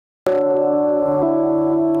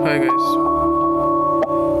Hi guys,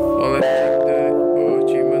 well, let's check the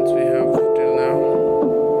achievements we have till now.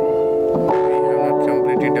 We have not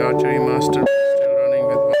completed the archery master, still running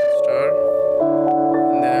with 1 star,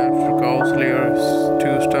 and then after cows layer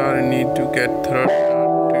 2 star and need to get 3rd star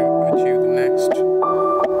to achieve the next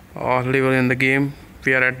level in the game.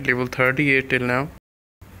 We are at level 38 till now,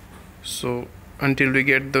 so until we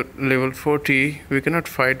get the level 40 we cannot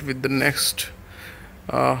fight with the next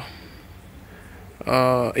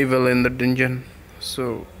evil in the dungeon,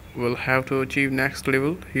 so we'll have to achieve next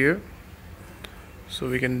level here, so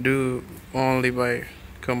we can do only by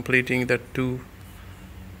completing the 2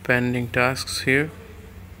 pending tasks here.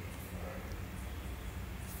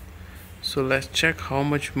 So let's check how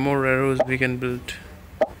much more arrows we can build.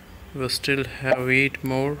 We'll still have 8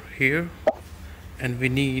 more here and we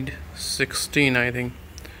need 16 I think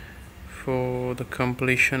for the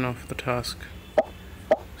completion of the task.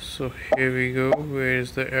 So here we go. Where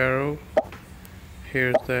is the arrow?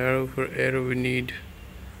 Here's the arrow. For arrow we need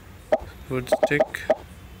wood stick.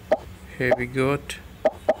 Here we got.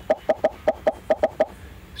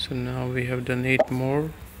 So now we have done 8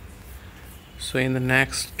 more. So in the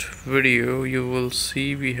next video you will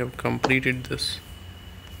see we have completed this.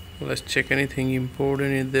 Let's check anything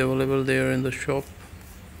important is available there in the shop.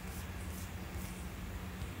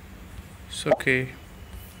 It's okay,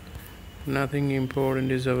 nothing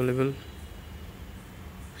important is available.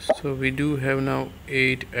 So we do have now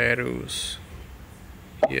 8 arrows.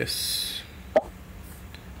 Yes,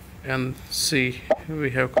 and see,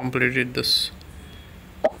 we have completed this.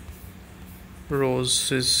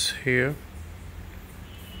 Rose is here.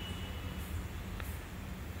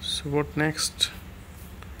 So what next?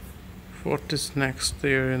 What is next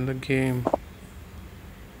there in the game?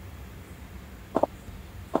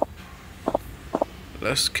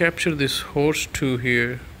 Let's capture this horse too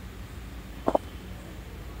here.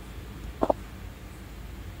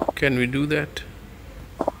 Can we do that?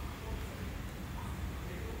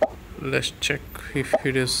 Let's check if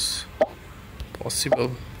it is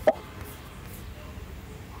possible.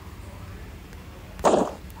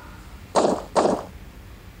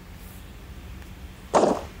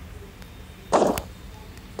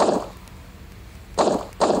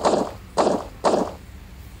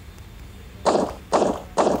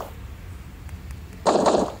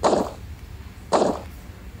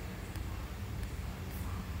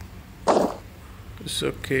 It's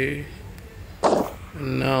okay,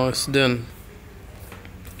 and now it's done.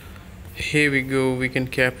 Here we go, we can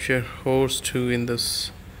capture horse too in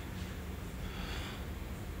this.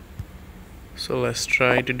 So let's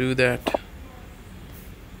try to do that.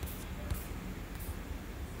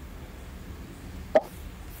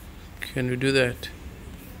 Can we do that?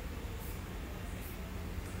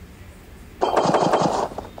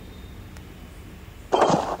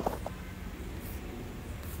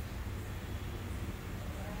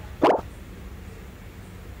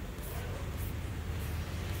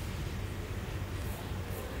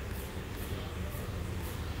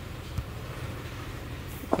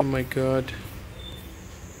 Oh my god.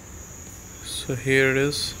 So here it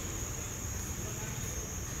is.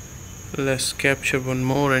 Let's capture one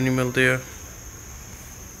more animal there.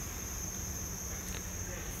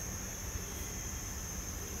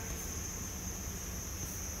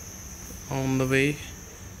 On the way.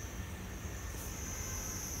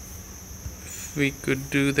 If we could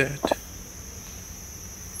do that.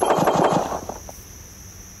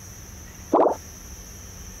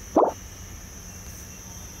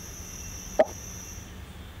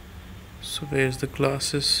 So where's the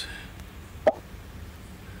glasses?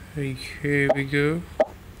 Here we go.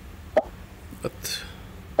 But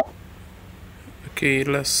okay,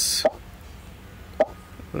 let's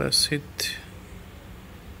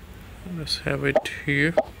have it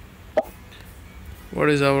here. What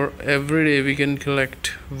is our everyday? We can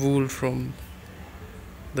collect wool from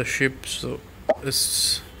the ship, so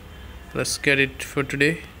let's get it for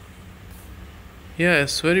today. Yeah,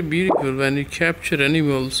 it's very beautiful. When you capture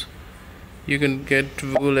animals you can get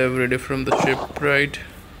wool every day from the ship, right?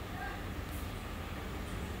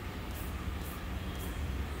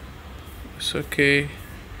 It's okay.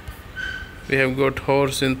 We have got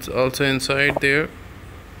horse also inside there.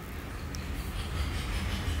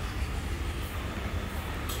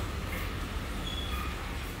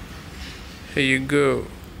 Here you go.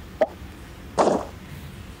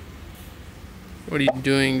 What are you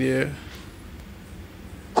doing there?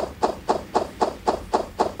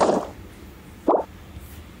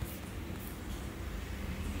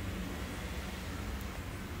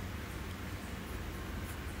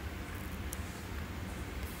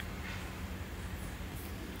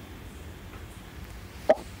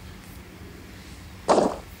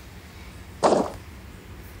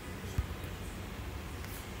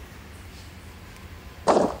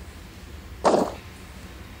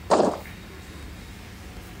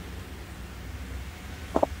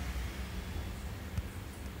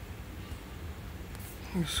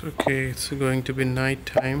 It's okay, it's going to be night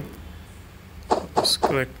time. Let's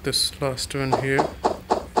collect this last one here.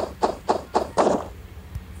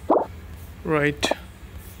 Right.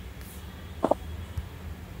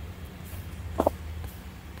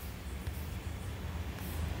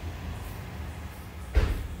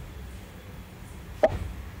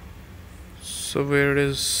 So where it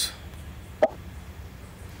is?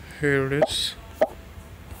 Here it is.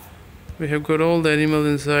 We have got all the animals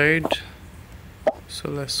inside. So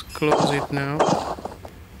let's close it now.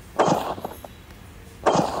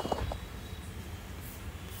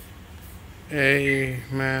 Hey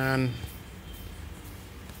man,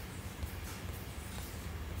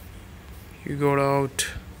 you got out.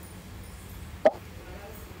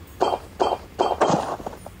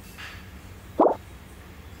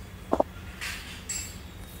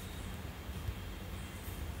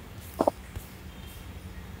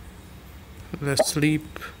 Let's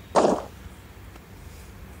sleep.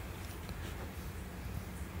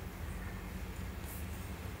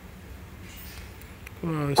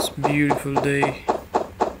 Wow, it's a beautiful day.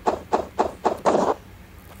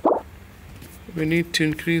 We need to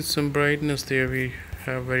increase some brightness there. We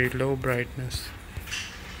have very low brightness.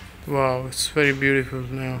 Wow, it's very beautiful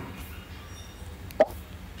now.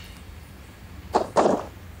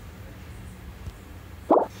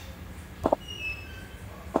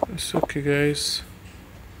 It's okay, guys.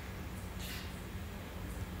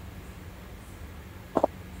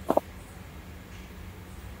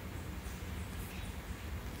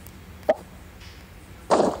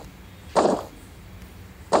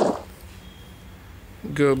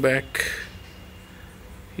 Go back.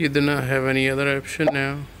 You do not have any other option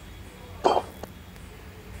now.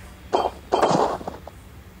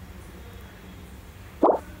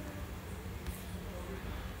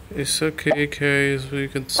 It's okay, guys. We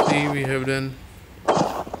can see we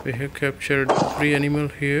have captured every animal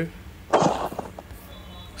here.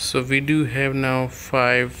 So we do have now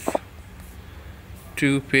 5,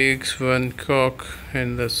 2 pigs, 1 cock,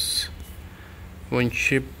 and this 1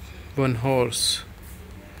 sheep, 1 horse.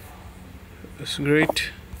 It's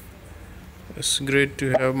great. It's great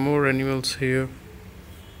to have more animals here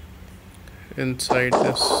inside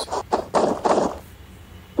this.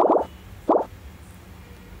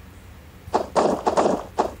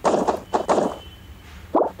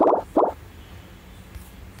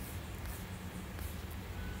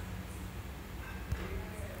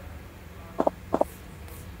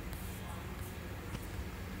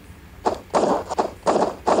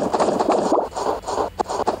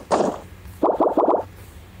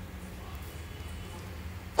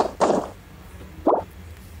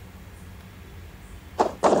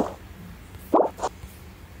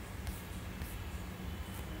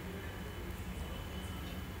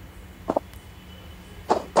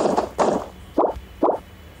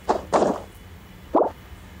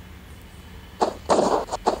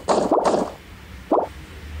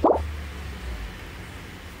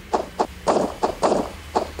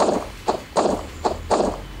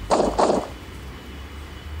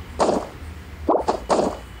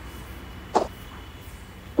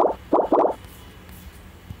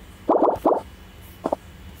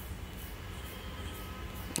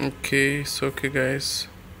 Okay, it's okay, guys.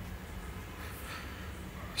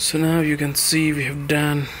 So now you can see we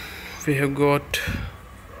have got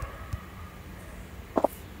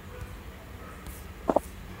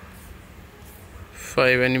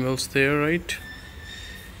five animals there, right?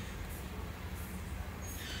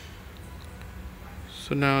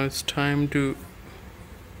 So now it's time to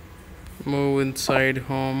move inside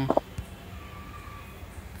home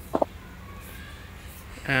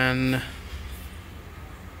and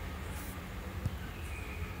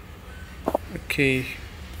okay.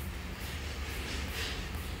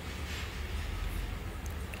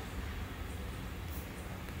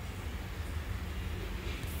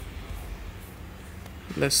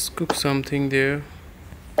 Let's cook something there.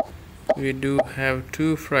 We do have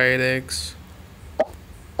 2 fried eggs,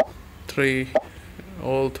 3,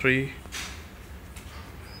 all 3.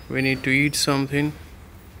 We need to eat something.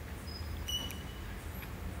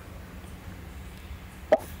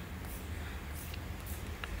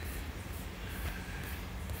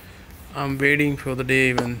 I'm waiting for the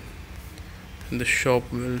day when the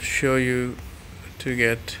shop will show you to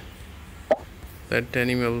get that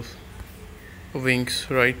animal wings,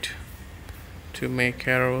 right, to make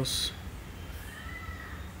arrows.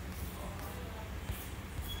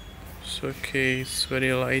 So okay, it's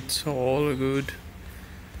very light, so all good.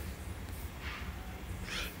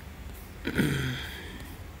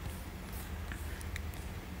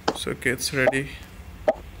 So okay, it's ready.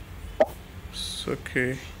 It's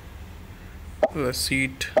okay. Let's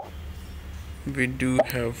eat. We do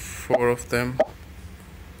have 4 of them.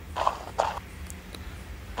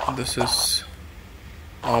 This is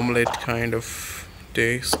omelette kind of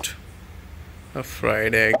taste. A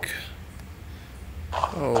fried egg.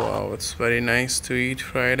 Oh wow, it's very nice to eat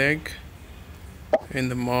fried egg in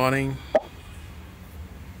the morning.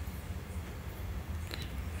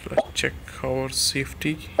 Let's check our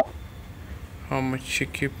safety, how much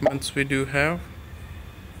equipments we do have.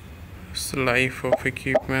 It's the life of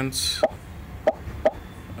equipments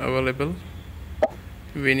available.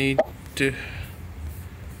 We need to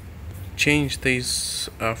change these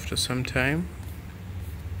after some time.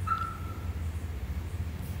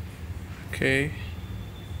 Okay,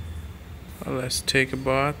 let's take a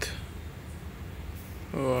bath.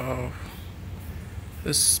 Wow,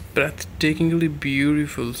 this breathtakingly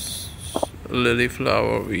beautiful lily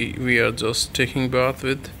flower we are just taking bath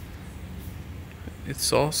with.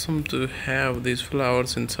 It's awesome to have these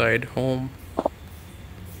flowers inside home.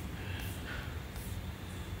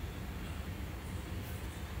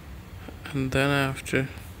 And then after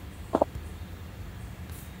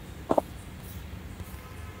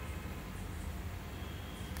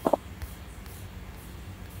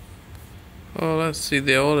oh, let's see,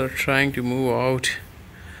 they all are trying to move out.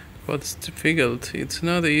 What's difficult? It's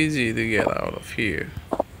not easy to get out of here.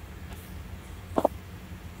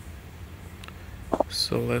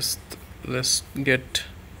 So let's get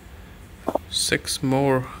 6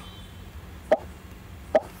 more.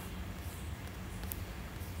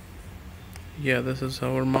 Yeah, this is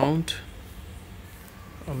our mount.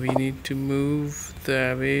 We need to move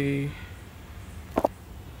that way.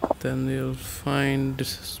 Then you'll find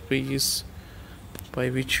this space by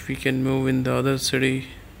which we can move in the other city.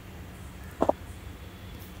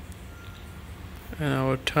 And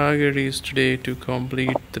our target is today to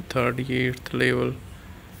complete the 38th level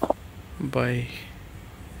by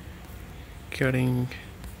getting...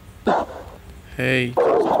 Hey,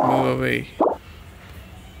 just move away.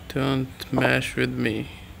 Don't mess with me.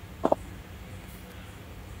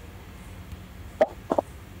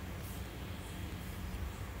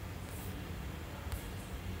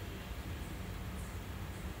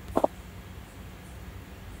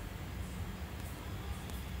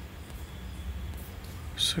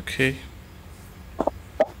 It's okay.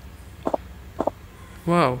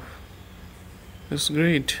 Wow, it's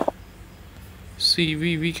great. See,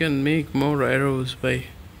 we can make more arrows by...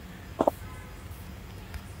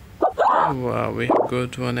 Wow, we have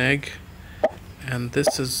got 1 egg. And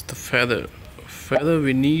this is the feather.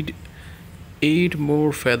 We need 8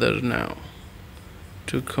 more feathers now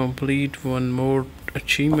to complete 1 more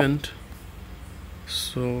achievement.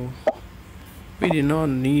 So we do not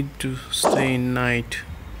need to stay in night.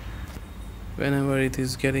 Whenever it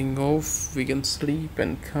is getting off, we can sleep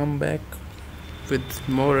and come back with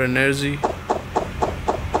more energy.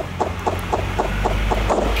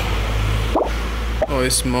 Oh,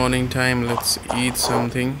 it's morning time. Let's eat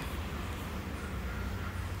something.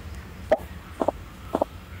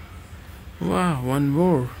 Wow, 1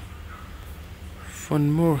 more.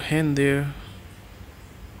 1 more hen there.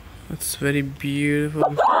 That's very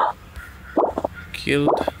beautiful.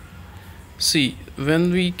 Killed. See,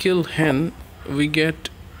 when we kill hen, we get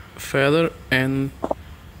feather and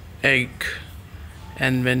egg,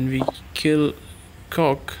 and when we kill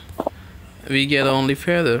cock, we get only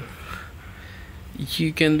feather.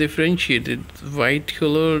 You can differentiate it. White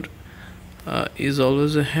colored is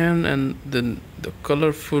always a hen, and then the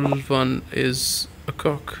colorful one is a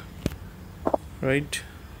cock, right?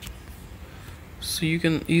 So you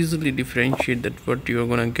can easily differentiate that what you're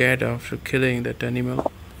gonna get after killing that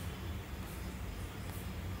animal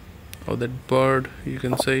or that bird, you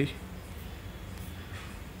can say.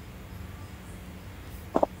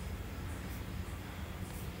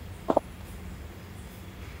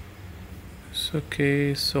 It's okay,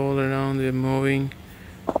 it's all around, we're moving.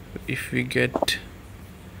 If we get...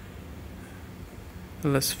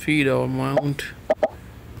 Let's feed our mount,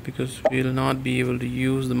 because we'll not be able to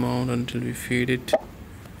use the mount until we feed it.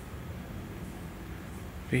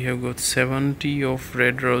 We have got 70 of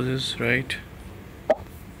red roses, right?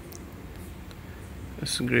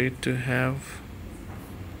 It's great to have.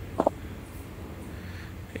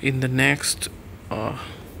 In the next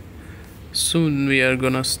soon we are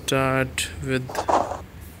gonna start with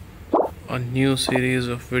a new series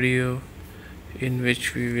of video in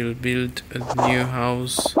which we will build a new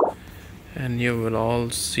house, and you will all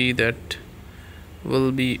see that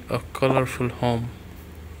will be a colorful home,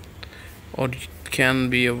 or it can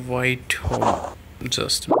be a white home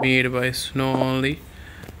just made by snow only.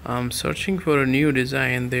 I'm searching for a new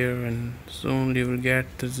design there, and soon you will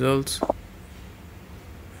get the results.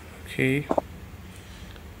 Okay,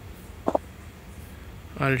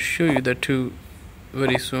 I'll show you the two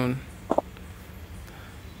very soon.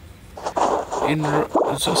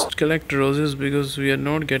 Just collect roses because we are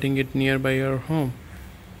not getting it nearby our home,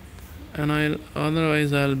 and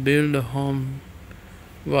I'll build a home.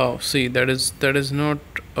 Wow, see, that is not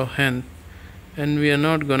a hen, and we are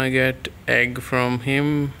not gonna get egg from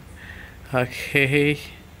him. Okay,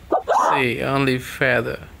 see, only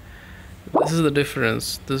feather. This is the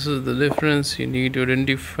difference. This is the difference you need to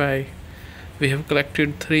identify. We have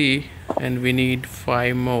collected 3 and we need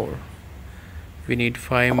 5 more. We need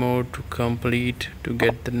 5 more to complete to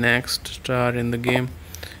get the next star in the game,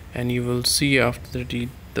 and you will see after the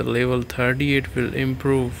level 30 it will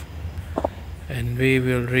improve, and we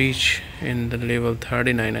will reach in the level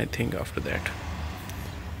 39 I think after that.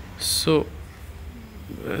 So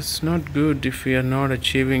it's not good if we are not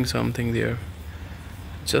achieving something there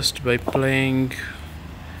just by playing.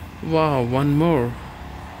 Wow, one more.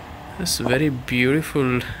 It's very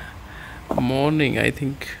beautiful morning, I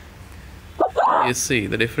think. You see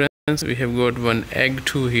the difference. We have got one egg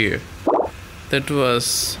too here. That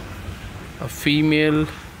was a female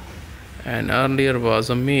and earlier was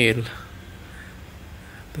a male.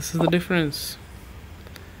 This is the difference.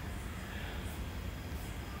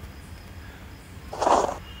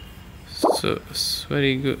 So it's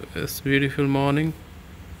very good. It's beautiful morning.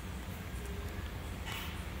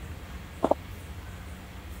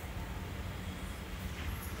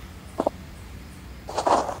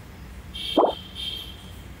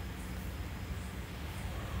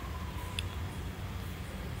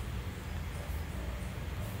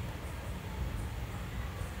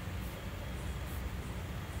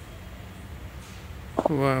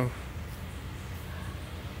 Wow,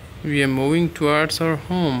 we are moving towards our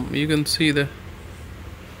home. You can see that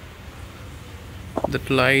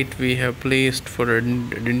light we have placed for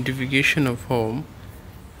identification of home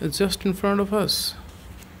is just in front of us.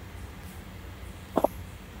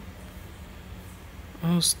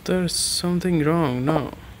 Oh, there's something wrong.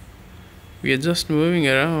 No, we are just moving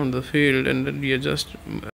around the field and then we are just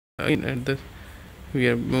we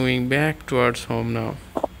are moving back towards home now.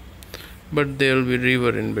 But there will be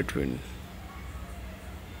river in between.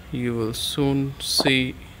 You will soon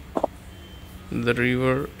see the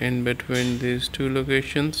river in between these two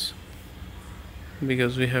locations,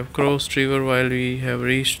 because we have crossed river while we have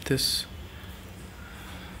reached this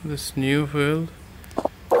new field.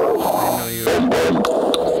 I know you.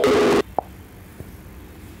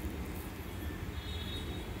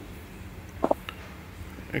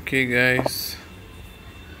 Okay guys,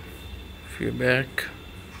 if you're back.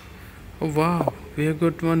 Oh wow, we have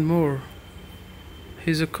got one more.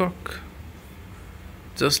 He's a cock.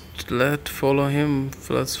 Just let's follow him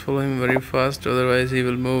very fast, otherwise he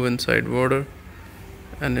will move inside water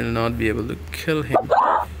and we'll not be able to kill him.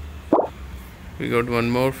 We got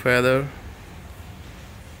one more feather.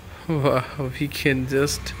 Wow, we can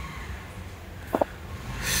just,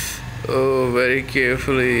 oh, very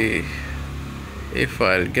carefully. If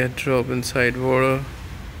I'll get drop inside water,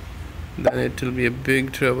 then it will be a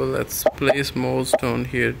big trouble. Let's place more stone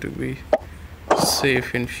here to be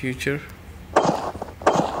safe in future.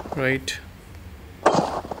 Right,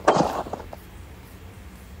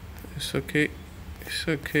 it's okay, it's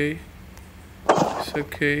okay, it's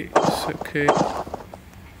okay, it's okay,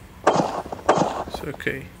 it's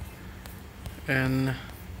okay. And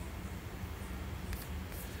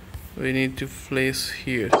we need to place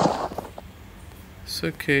here. It's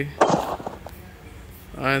okay.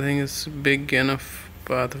 I think it's big enough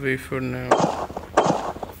pathway for now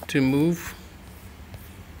to move.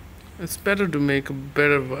 It's better to make a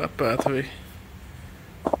better pathway.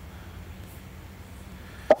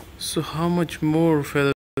 So how much more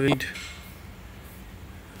feather we need?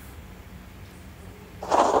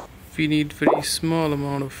 We need very small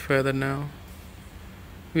amount of feather now.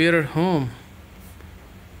 We are at home.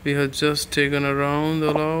 We have just taken around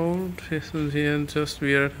a lot.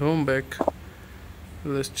 We are at home back.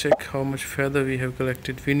 Let's check how much feather we have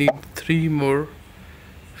collected. We need 3 more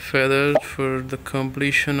feathers for the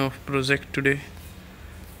completion of project today.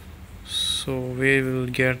 So we will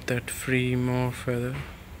get that free more feather.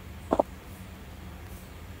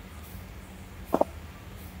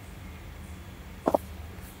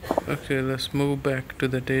 Okay, let's move back to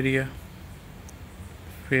that area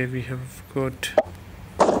where we have got.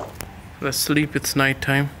 Let's sleep, it's night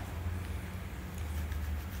time.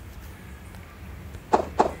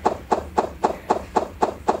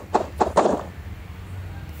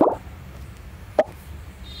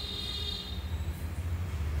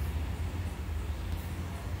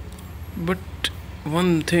 But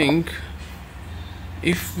one thing,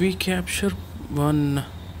 If we capture one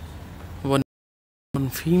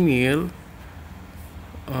female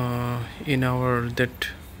in our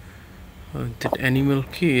that animal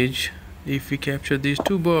cage, if we capture these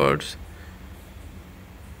two birds,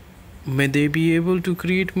 may they be able to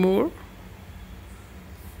create more?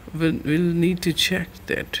 We'll need to check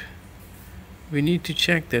that. We need to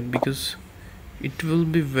check that because it will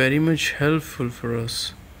be very much helpful for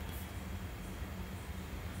us,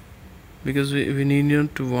 because we need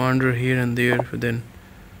not to wander here and there. Then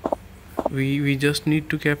we just need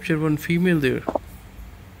to capture one female there.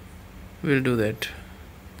 We'll do that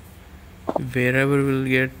wherever we'll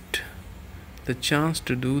get the chance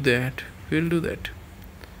to do that. We'll do that.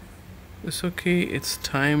 It's okay. It's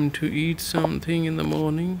time to eat something in the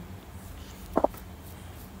morning.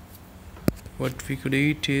 What we could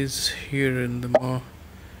eat is here in the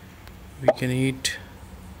we can eat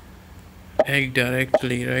egg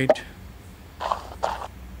directly, right?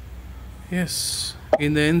 Yes,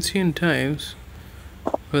 in the ancient times,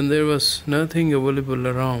 when there was nothing available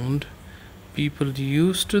around, people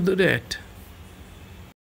used to do that.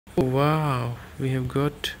 Oh, wow, we have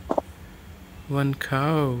got one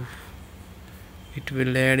cow. It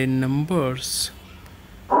will add in numbers.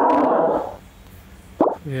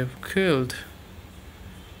 We have killed,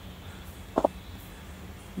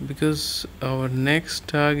 because our next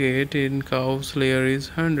target in cow's layer is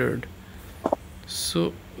 100.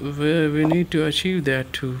 So we need to achieve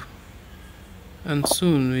that too, and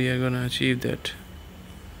soon we are gonna achieve that.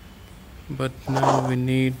 But now we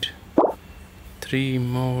need 3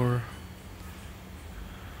 more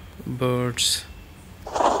birds.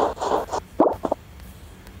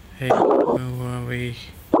 Hey, move away.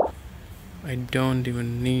 I don't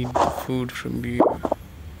even need the food from you.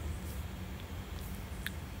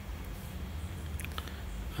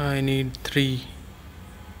 I need three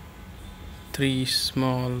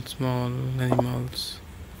small animals.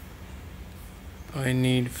 I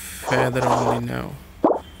need feather only now.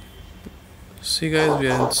 See guys, we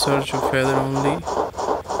are in search of feather only.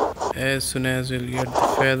 As soon as we'll get the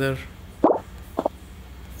feather,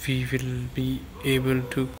 we will be able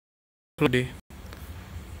to play.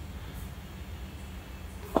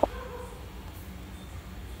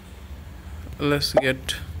 Let's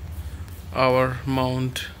get our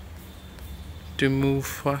mount to move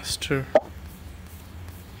faster.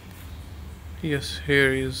 Yes,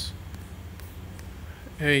 here is.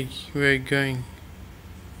 Hey, where are you going?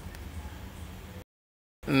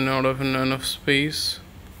 Not enough space.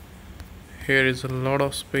 Here is a lot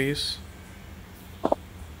of space.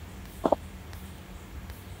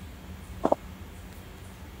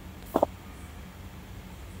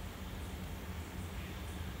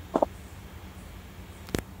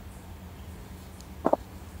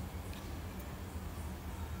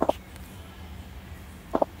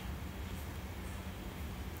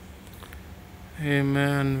 Hey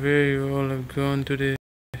man, where you all have gone today?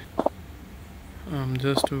 I'm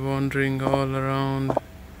just wandering all around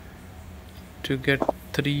to get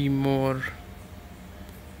 3 more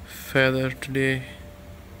feather today.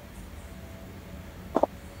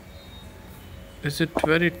 Is it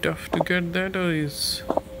very tough to get that, or is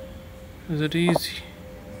it easy?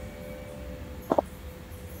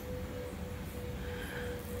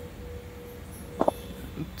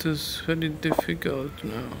 It is very difficult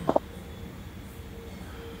now.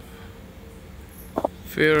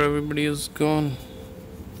 Where everybody is gone.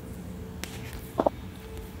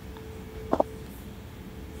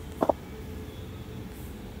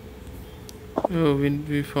 Oh,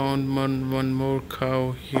 we found one more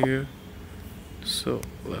cow here, so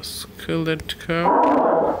let's kill that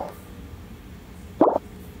cow.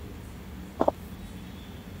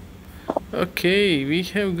 Okay, we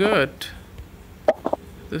have got,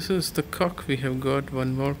 this is the cock. We have got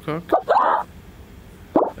one more cock.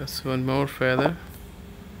 That's one more feather.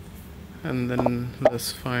 And then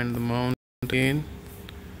let's find the mount again.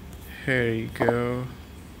 Here you go.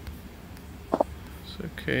 It's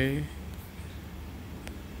okay.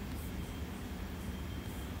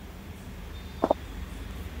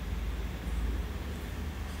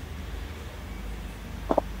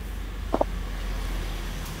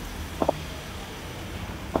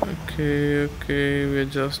 Okay, we're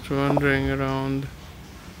just wandering around.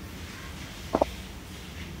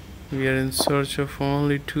 We are in search of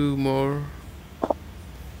only 2 more.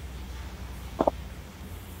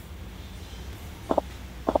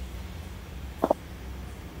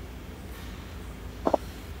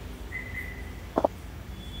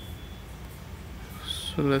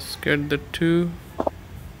 So let's get the 2.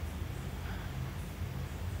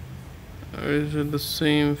 Or is it the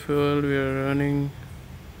same field we are running?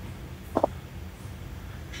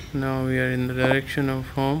 Now we are in the direction of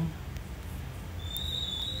home.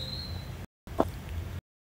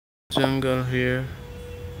 Jungle here.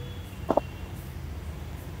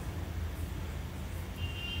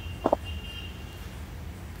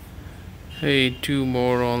 Hey, two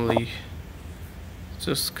more only.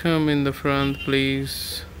 Just come in the front,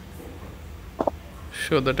 please.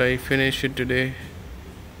 Show that I finish it today.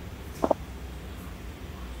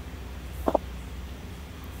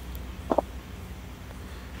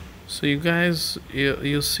 So you guys,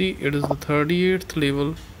 you see it is the 38th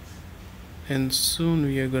level, and soon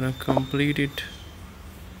we are gonna complete it.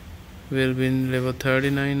 We'll be in level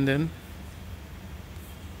 39 then.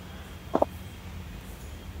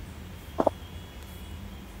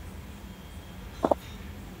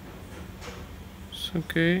 It's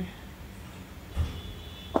okay.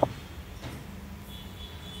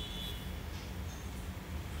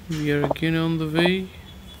 We are again on the way.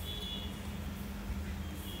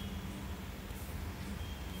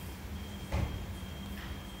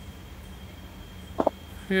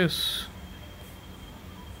 Yes.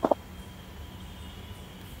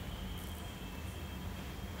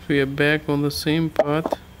 We are back on the same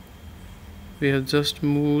path. We have just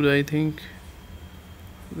moved, I think,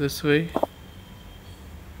 this way.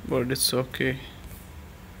 But it's okay.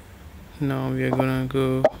 Now we are gonna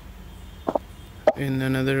go in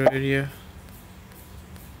another area.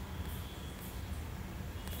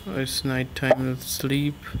 It's night time, let's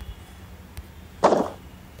sleep.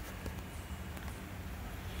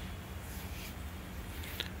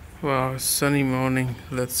 Wow, sunny morning.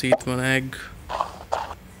 Let's eat one egg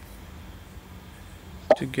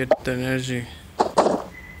to get the energy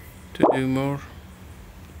to do more.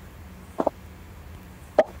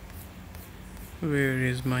 Where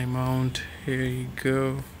is my mount? Here you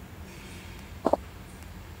go.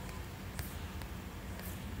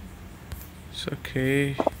 It's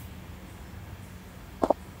okay.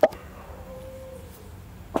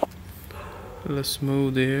 Let's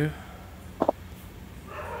move there.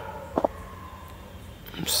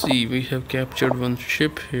 See, we have captured one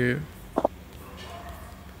ship here.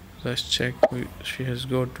 Let's check if she has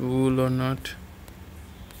got wool or not.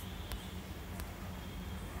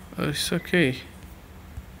 It's okay.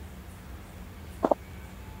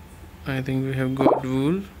 I think we have got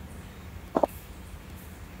wool.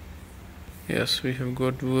 Yes, we have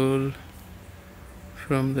got wool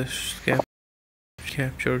from this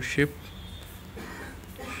captured ship.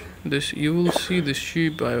 This, you will see the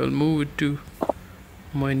ship. I will move it to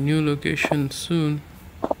my new location soon.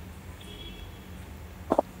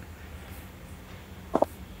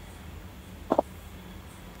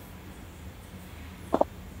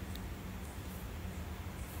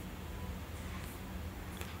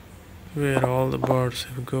 Where all the birds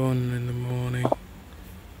have gone in the morning.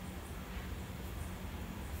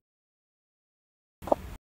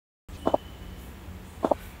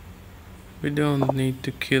 We don't need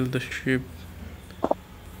to kill the sheep,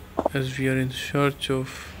 as we are in search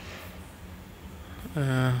of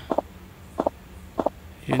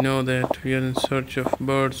you know that we are in search of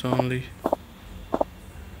birds only.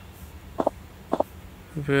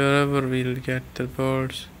 Wherever we'll get the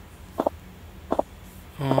birds,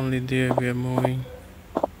 only there we are moving.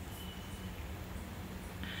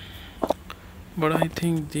 But I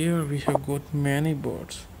think there we have got many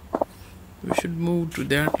birds. We should move to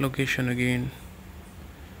that location again.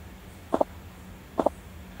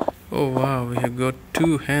 Oh wow, we have got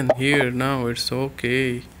two hens here now. It's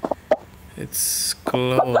okay. It's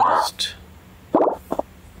closed.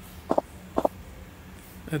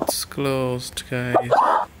 It's closed, guys.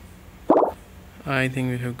 I think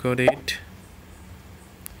we have got 8.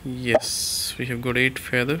 Yes, we have got 8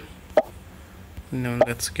 feather. Now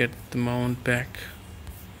let's get the mount back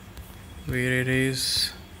where it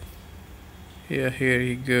is. Yeah, here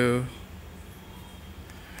you go.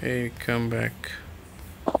 Hey, come back.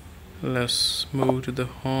 Let's move to the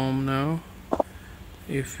home now.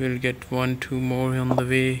 If we'll get 1-2 more on the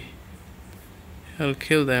way, I'll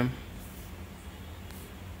kill them.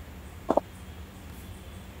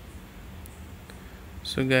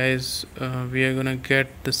 So guys, we are gonna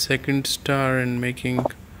get the 2nd star in making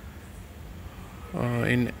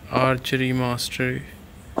in archery mastery,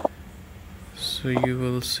 so you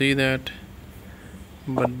will see that.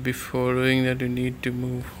 But before doing that, you need to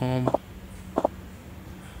move home.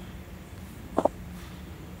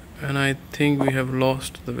 And I think we have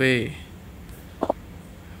lost the way.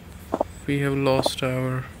 We have lost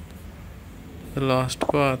the last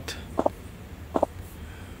path.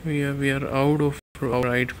 We are out of our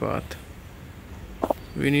right path.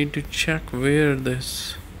 We need to check where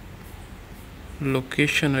this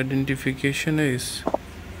location identification is.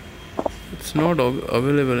 it's not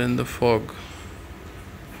available in the fog.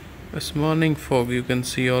 It's morning fog, you can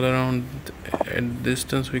see all around. At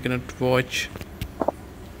distance we cannot watch.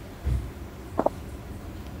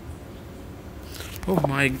 Oh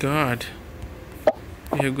my god,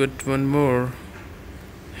 we have got one more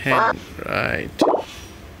hen, right?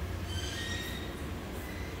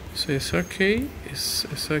 So it's okay,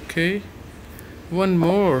 it's okay. One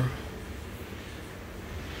more.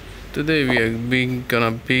 Today we are being gonna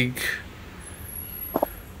big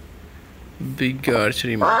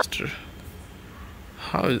archery master.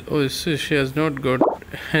 How? Oh, so she has not got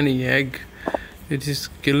any egg. It is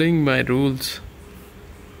killing my rules,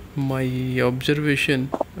 my observation.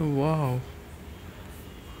 Wow,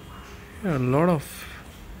 yeah, a lot of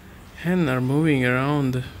hen are moving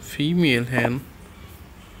around. Female hen.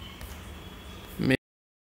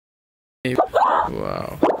 Maybe.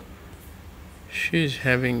 Wow, she's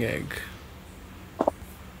having egg.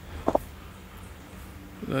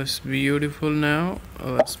 That's beautiful. Now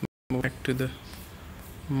let's move back to the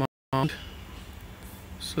mound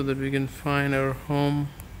so that we can find our home.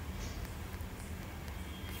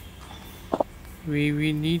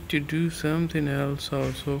 We need to do something else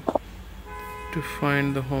also to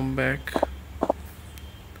find the home back.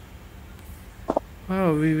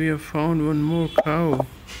 Wow, we have found one more cow.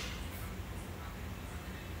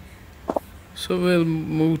 So we'll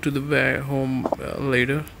move to the back home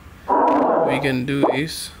later. We can do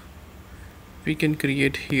is we can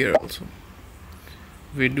create here also.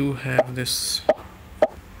 We do have this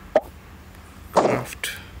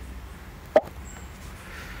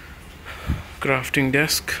crafting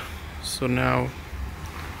desk. So now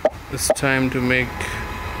it's time to make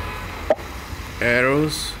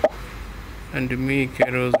arrows, and to make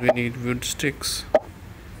arrows we need wood sticks.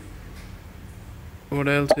 What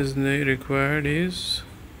else is required is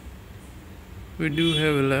we do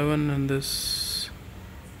have 11 and this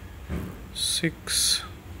 6.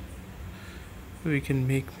 We can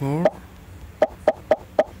make more.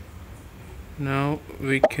 Now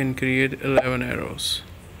we can create 11 arrows.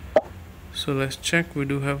 So let's check. We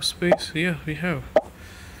do have space. Yeah, we have.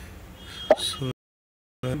 So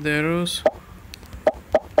the arrows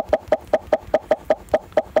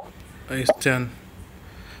is done.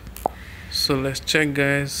 So let's check,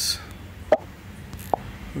 guys.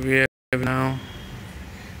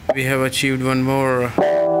 We have achieved one more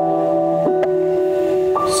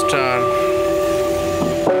star.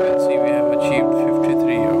 You can see we have achieved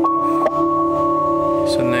 53 out of.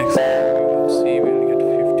 So next time we will see we'll get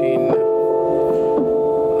 15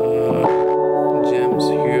 gems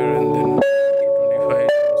here, and then 25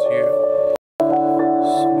 gems here.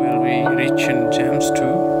 So we'll be rich in gems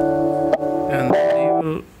too. And the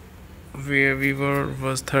level where we were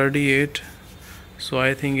was 38. So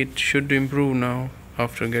I think it should improve now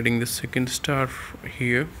after getting the second star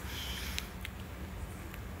here.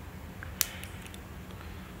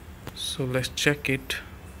 So let's check it.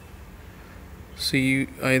 See,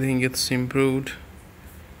 I think it's improved,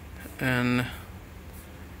 and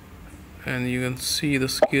you can see the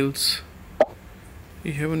skills.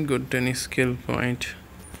 We haven't got any skill point.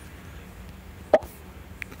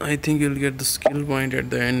 I think you'll get the skill point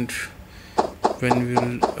at the end when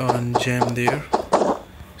we'll earn gem there.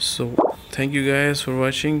 So thank you guys for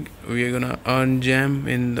watching. We are gonna earn gem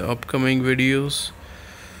in the upcoming videos.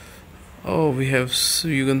 Oh,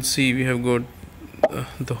 you can see we have got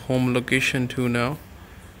the home location too now,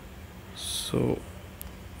 so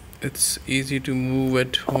it's easy to move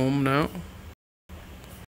at home now.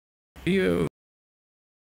 We have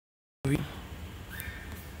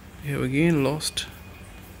again lost.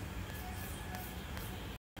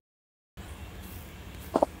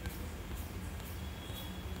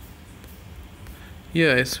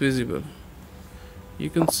 Yeah, it's visible. You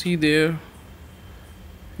can see there.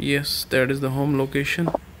 Yes, that is the home location.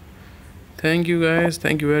 Thank you guys.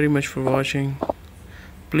 Thank you very much for watching.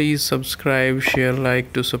 Please subscribe, share,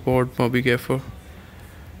 like to support Moby Gaffer.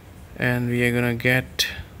 And we are gonna get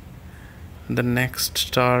the next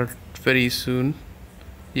star very soon.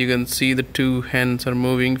 You can see the 2 hens are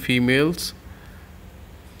moving, females.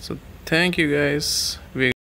 So thank you guys.